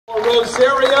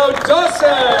Rosario,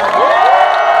 Dawson.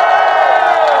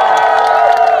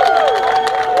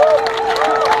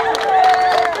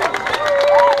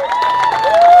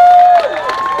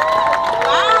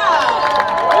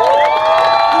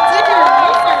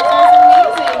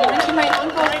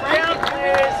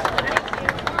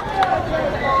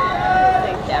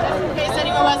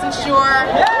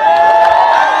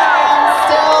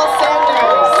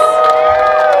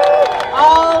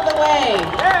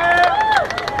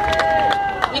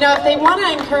 You know, if they want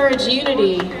to encourage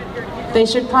unity, they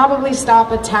should probably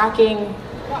stop attacking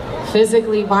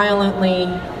physically, violently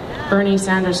Bernie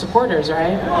Sanders supporters,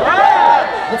 right?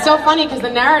 It's so funny because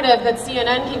the narrative that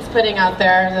CNN keeps putting out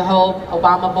there, the whole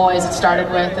Obama boys it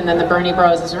started with, and then the Bernie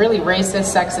bros, is a really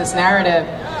racist, sexist narrative.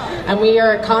 And we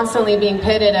are constantly being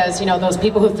pitted as, you know, those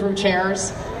people who threw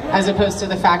chairs, as opposed to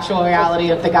the factual reality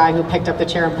of the guy who picked up the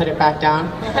chair and put it back down.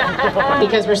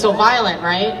 Because we're so violent,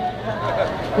 right?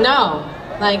 No.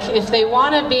 Like, if they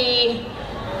want to be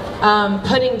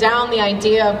putting down the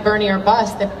idea of Bernie or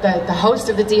bust, the host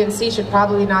of the DNC should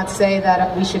probably not say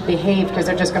that we should behave because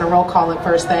they're just going to roll call it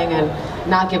first thing and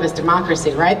not give us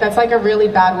democracy, right? That's like a really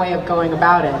bad way of going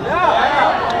about it.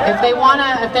 If they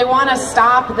want to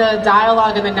stop the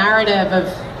dialogue and the narrative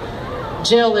of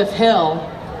Jill if Hill,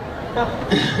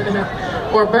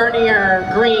 or Bernie or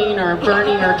Green, or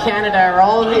Bernie or Canada, or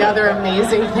all of the other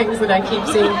amazing things that I keep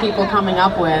seeing people coming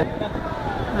up with,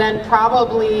 then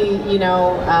probably, you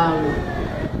know,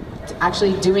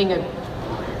 actually doing a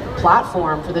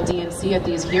platform for the DNC at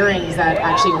these hearings that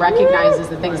actually recognizes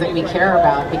the things that we care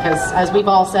about, because as we've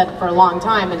all said for a long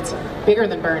time, it's bigger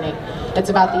than Bernie. It's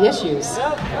about the issues.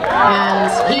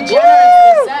 And he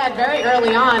generously said very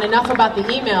early on, enough about the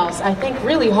emails, I think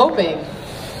really hoping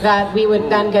that we would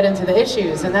then get into the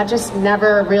issues, and that just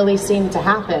never really seemed to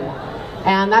happen.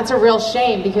 And that's a real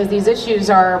shame, because these issues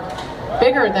are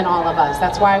bigger than all of us.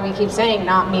 That's why we keep saying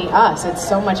not me, us. It's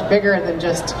so much bigger than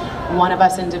just one of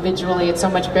us individually. It's so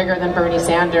much bigger than Bernie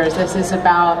Sanders. This is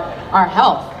about our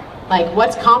health. Like,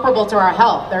 what's comparable to our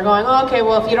health? They're going, oh, okay,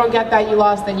 well, if you don't get that, you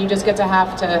lost, then you just get to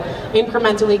have to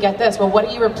incrementally get this. Well, what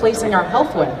are you replacing our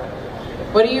health with?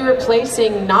 What are you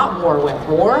replacing not war with?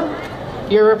 War?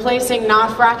 You're replacing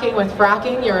not fracking with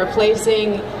fracking. You're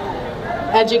replacing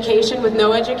education with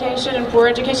no education and poor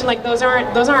education. Like, those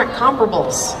aren't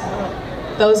comparables.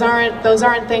 Those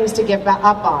aren't things to give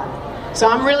up on. So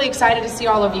I'm really excited to see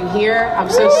all of you here. I'm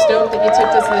so stoked that you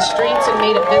took this to the streets and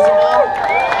made it visible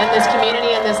in this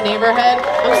community, in this neighborhood.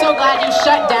 I'm so glad you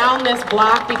shut down this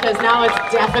block, because now it's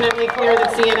definitely clear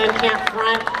that CNN can't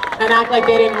front and act like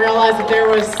they didn't realize that there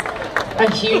was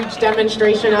a huge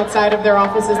demonstration outside of their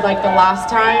offices like the last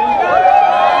time.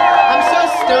 I'm so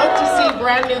stoked to see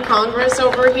brand new Congress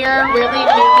over here really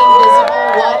making visible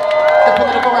what the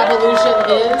political revolution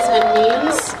is and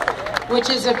means, which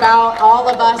is about all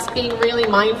of us being really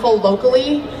mindful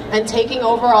locally and taking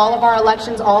over all of our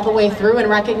elections all the way through, and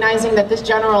recognizing that this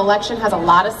general election has a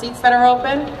lot of seats that are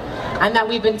open, and that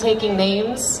we've been taking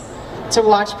names to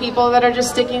watch people that are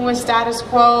just sticking with status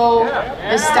quo,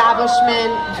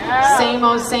 establishment,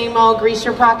 same old, grease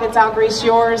your pockets, I'll grease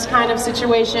yours kind of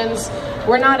situations.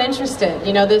 We're not interested.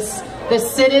 You know, this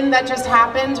sit-in that just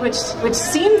happened, which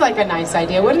seemed like a nice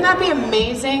idea. Wouldn't that be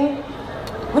amazing?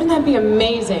 Wouldn't that be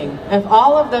amazing if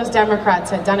all of those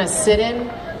Democrats had done a sit-in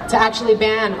to actually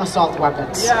ban assault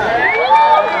weapons?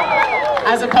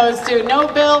 As opposed to no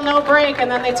bill, no break, and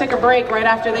then they took a break right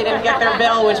after they didn't get their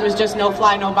bill, which was just no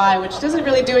fly, no buy, which isn't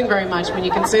really doing very much when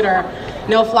you consider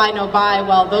no fly, no buy.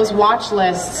 Well, those watch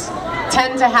lists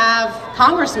tend to have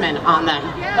congressmen on them,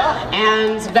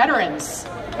 and veterans,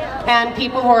 and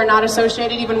people who are not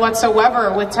associated even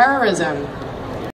whatsoever with terrorism.